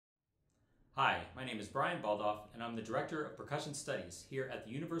Hi, my name is Brian Baldauff, and I'm the Director of Percussion Studies here at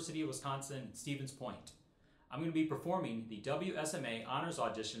the University of Wisconsin at Stevens Point. I'm going to be performing the WSMA Honors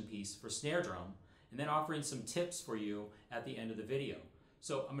Audition piece for snare drum, and then offering some tips for you at the end of the video.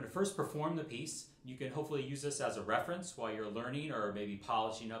 So I'm going to first perform the piece. You can hopefully use this as a reference while you're learning or maybe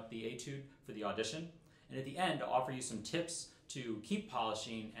polishing up the etude for the audition. And at the end, I'll offer you some tips to keep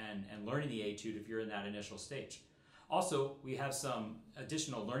polishing and learning the etude if you're in that initial stage. Also, we have some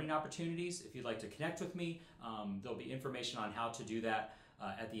additional learning opportunities. If you'd like to connect with me, there'll be information on how to do that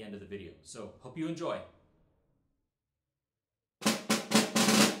at the end of the video. So, hope you enjoy.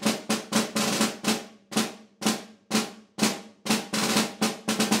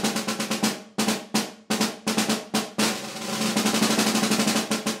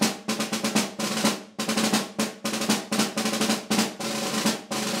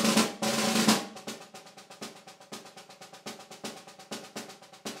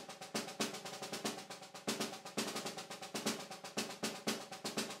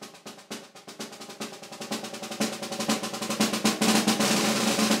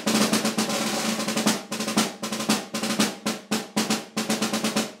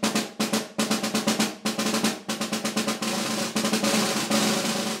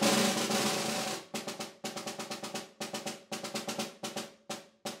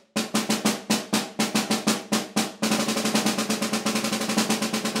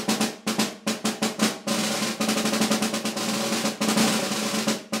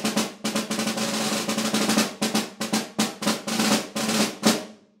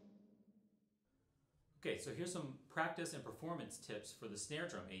 Okay, so here's some practice and performance tips for the snare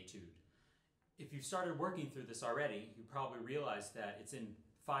drum etude. If you've started working through this already, you probably realize that it's in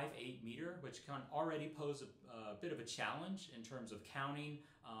 5/8 meter, which can already pose a bit of a challenge in terms of counting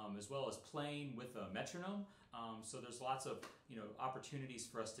as well as playing with a metronome. So there's lots of opportunities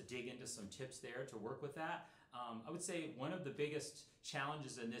for us to dig into some tips there to work with that. I would say one of the biggest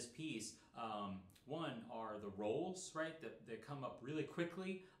challenges in this piece, one are the rolls, right, that come up really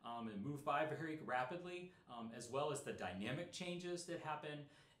quickly and move by very rapidly, as well as the dynamic changes that happen,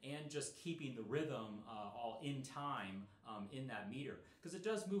 and just keeping the rhythm all in time in that meter. Because it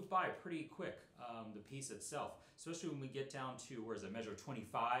does move by pretty quick, the piece itself, especially when we get down to, where's it, measure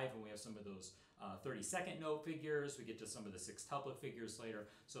 25, and we have some of those 30-second note figures, we get to some of the sextuplet figures later,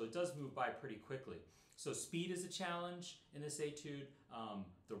 so it does move by pretty quickly. So speed is a challenge in this etude,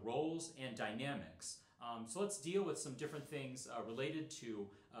 the rolls and dynamics. So let's deal with some different things related to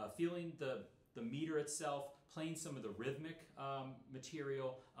feeling the meter itself, playing some of the rhythmic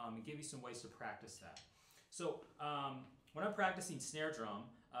material, and give you some ways to practice that. So when I'm practicing snare drum,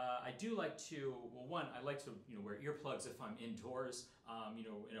 I do like to, well, one, I like to wear earplugs if I'm indoors,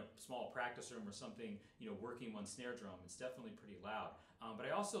 in a small practice room or something, working one snare drum. It's definitely pretty loud. But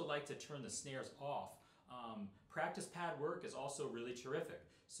I also like to turn the snares off. Practice pad work is also really terrific.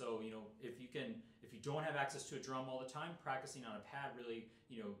 So, if you don't have access to a drum all the time, practicing on a pad really,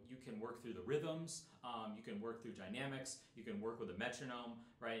 you can work through the rhythms, you can work through dynamics, you can work with a metronome,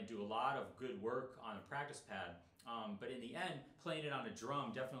 right, and do a lot of good work on a practice pad. But in the end, playing it on a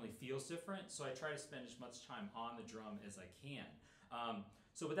drum definitely feels different, so I try to spend as much time on the drum as I can.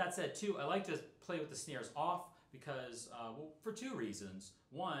 So with that said, too, I like to play with the snares off because, well, for two reasons.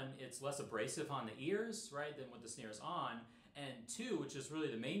 One, it's less abrasive on the ears, right, than with the snares on. And two, which is really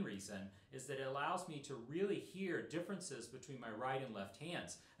the main reason, is that it allows me to really hear differences between my right and left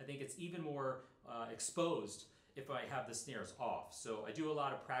hands. I think it's even more exposed if I have the snares off. So I do a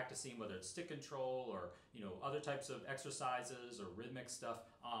lot of practicing, whether it's stick control or other types of exercises or rhythmic stuff,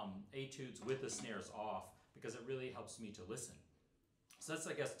 etudes with the snares off, because it really helps me to listen. So that's,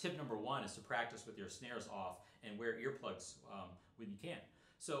 I guess, tip number one, is to practice with your snares off and wear earplugs when you can.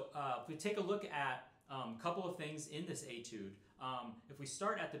 So if we take a look at a couple of things in this etude, if we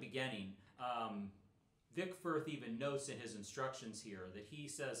start at the beginning, Vic Firth even notes in his instructions here that he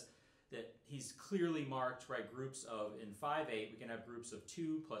says that he's clearly marked, right, groups of, in 5/8, we can have groups of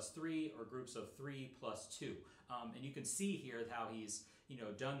 2 plus 3 or groups of 3 plus 2. And you can see here how he's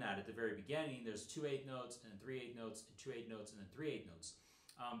done that at the very beginning. There's 2 8 notes and 3 8 notes and 2 8 notes and then 3 8 notes.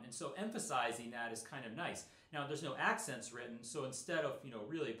 And so emphasizing that is kind of nice. Now there's no accents written, so instead of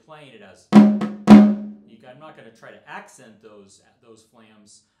really playing it as, I'm not going to try to accent those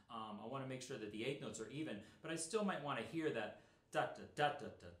flams. I want to make sure that the 8 notes are even, but I still might want to hear that da da da da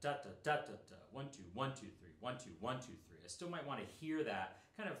da da da da da da 1 2 1 2 3 1 2 1 2 3. I still might want to hear that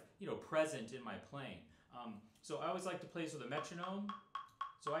kind of present in my playing. So I always like to play this with a metronome.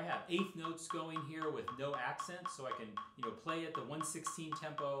 So I have 8th notes going here with no accent, so I can play at the 1/16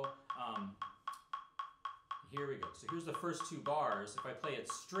 tempo. Here we go. So here's the first 2 bars. If I play it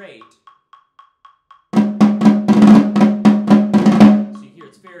straight,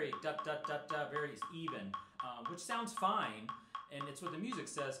 it's very da da da da, very even, which sounds fine, and it's what the music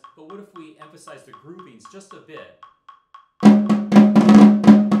says, but what if we emphasize the groupings just a bit? So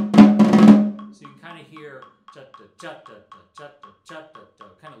you can kind of hear ja da ja da da ja da ja da da,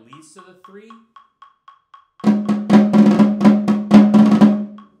 kind of leads to the 3.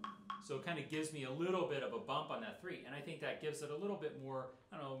 So it kind of gives me a little bit of a bump on that 3, and I think that gives it a little bit more,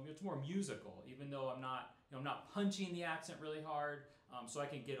 I don't know, it's more musical, even though I'm not, I'm not punching the accent really hard, so I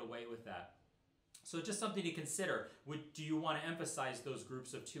can get away with that. So just something to consider. Do you want to emphasize those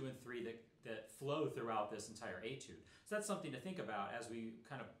groups of 2 and 3 that flow throughout this entire etude? So that's something to think about as we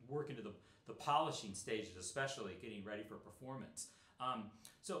kind of work into the polishing stages, especially getting ready for performance.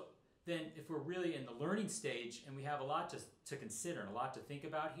 So then if we're really in the learning stage and we have a lot to consider and a lot to think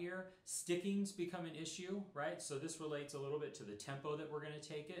about here, stickings become an issue, right? So this relates a little bit to the tempo that we're going to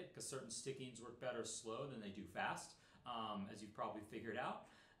take it, because certain stickings work better slow than they do fast, as you've probably figured out.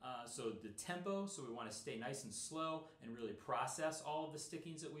 So the tempo, so we want to stay nice and slow and really process all of the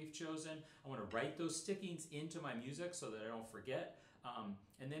stickings that we've chosen. I want to write those stickings into my music so that I don't forget.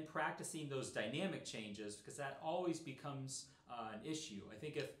 And then practicing those dynamic changes, because that always becomes an issue. I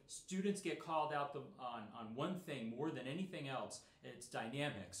think if students get called out on one thing more than anything else, it's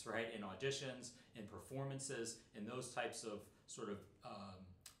dynamics, right? In auditions, in performances, in those types of sort of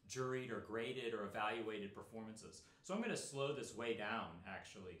juried or graded or evaluated performances. So I'm going to slow this way down,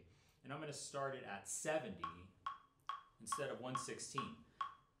 actually. And I'm going to start it at 70 instead of 116.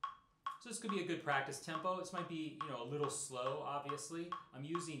 So this could be a good practice tempo. This might be, a little slow, obviously. I'm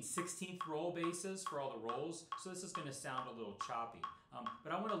using 16th roll basses for all the rolls, so this is going to sound a little choppy.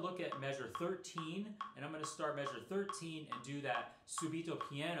 But I want to look at measure 13, and I'm going to start measure 13 and do that subito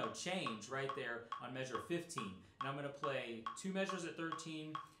piano change right there on measure 15. And I'm going to play 2 measures at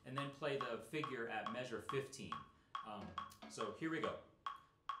 13, and then play the figure at measure 15. So here we go.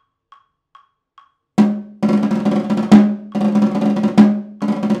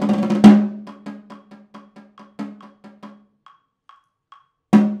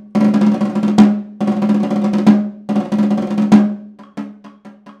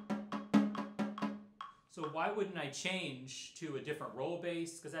 So why wouldn't I change to a different roll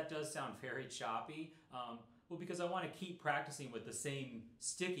bass? Because that does sound very choppy. Well, because I want to keep practicing with the same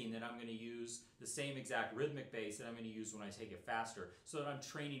sticking that I'm going to use, the same exact rhythmic bass that I'm going to use when I take it faster, so that I'm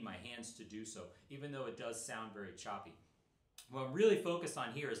training my hands to do so, even though it does sound very choppy. What I'm really focused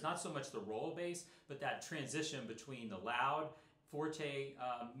on here is not so much the roll bass, but that transition between the loud forte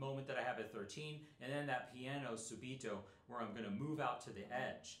moment that I have at 13, and then that piano subito where I'm going to move out to the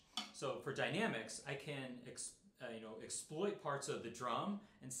edge. So for dynamics, I can exploit parts of the drum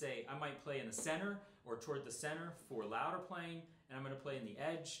and say I might play in the center or toward the center for louder playing, and I'm going to play in the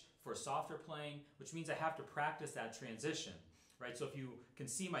edge for softer playing, which means I have to practice that transition, right? So if you can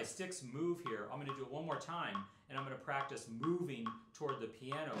see my sticks move here, I'm going to do it one more time, and I'm going to practice moving toward the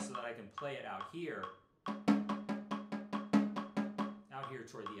piano so that I can play it out here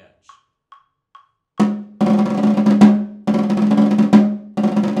toward the edge.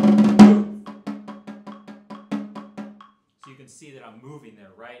 So you can see that I'm moving there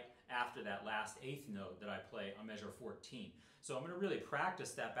right after that last 8th note that I play on measure 14. So I'm going to really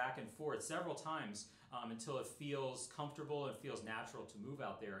practice that back and forth several times until it feels comfortable and feels natural to move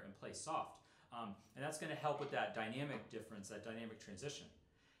out there and play soft. And that's going to help with that dynamic difference, that dynamic transition.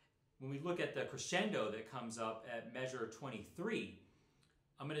 When we look at the crescendo that comes up at measure 23,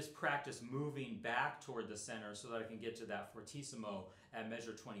 I'm going to practice moving back toward the center so that I can get to that fortissimo at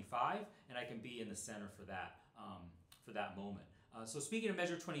measure 25, and I can be in the center for that moment. So speaking of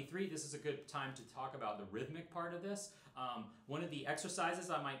measure 23, this is a good time to talk about the rhythmic part of this. One of the exercises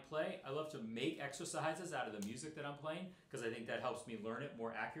I might play, I love to make exercises out of the music that I'm playing because I think that helps me learn it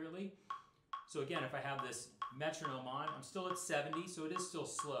more accurately. So again, if I have this metronome on, I'm still at 70, so it is still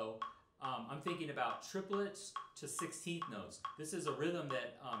slow. I'm thinking about triplets to 16th notes. This is a rhythm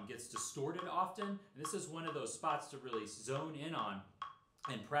that gets distorted often, and this is one of those spots to really zone in on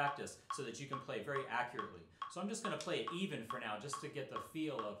and practice so that you can play very accurately. So I'm just going to play it even for now, just to get the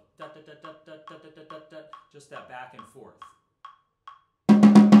feel of da da da da da da da da da, just that back and forth.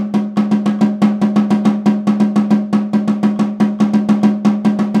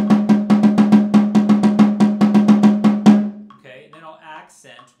 Okay, and then I'll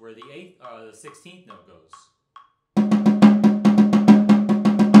accent where the 16th note goes.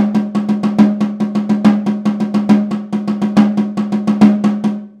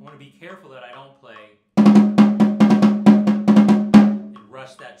 Careful that I don't play and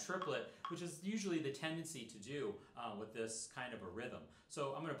rush that triplet, which is usually the tendency to do with this kind of a rhythm.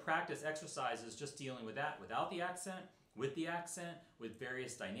 So I'm going to practice exercises just dealing with that without the accent, with the accent, with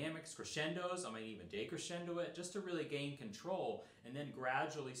various dynamics, crescendos. I might even decrescendo it just to really gain control and then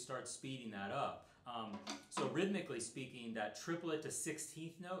gradually start speeding that up. So rhythmically speaking, that triplet to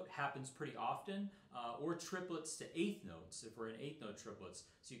 16th note happens pretty often, or triplets to 8th notes if we're in 8th note triplets.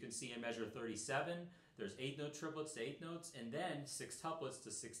 So you can see in measure 37, there's 8th note triplets to 8th notes, and then 6tuplets to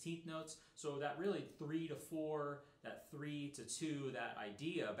 16th notes. So that really 3 to 4, that 3 to 2, that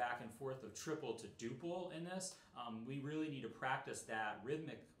idea back and forth of triple to duple in this, we really need to practice that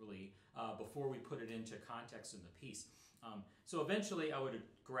rhythmically before we put it into context in the piece. So eventually I would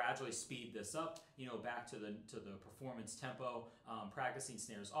gradually speed this up, back to the performance tempo, practicing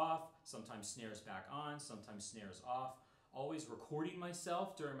snares off, sometimes snares back on, sometimes snares off, always recording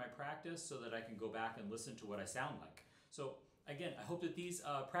myself during my practice so that I can go back and listen to what I sound like. So again, I hope that these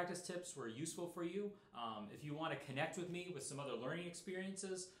practice tips were useful for you. If you want to connect with me with some other learning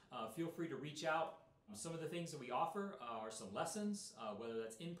experiences, feel free to reach out. Some of the things that we offer are some lessons, whether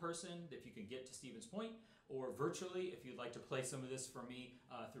that's in person, if you can get to Stevens Point, or virtually, if you'd like to play some of this for me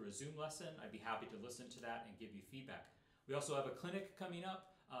through a Zoom lesson. I'd be happy to listen to that and give you feedback. We also have a clinic coming up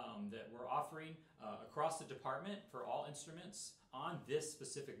that we're offering across the department for all instruments on this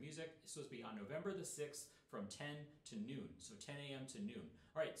specific music. It's supposed to be on November the 6th from 10 to noon, so 10 a.m. to noon.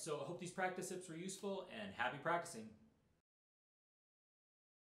 All right, so I hope these practice tips were useful, and happy practicing.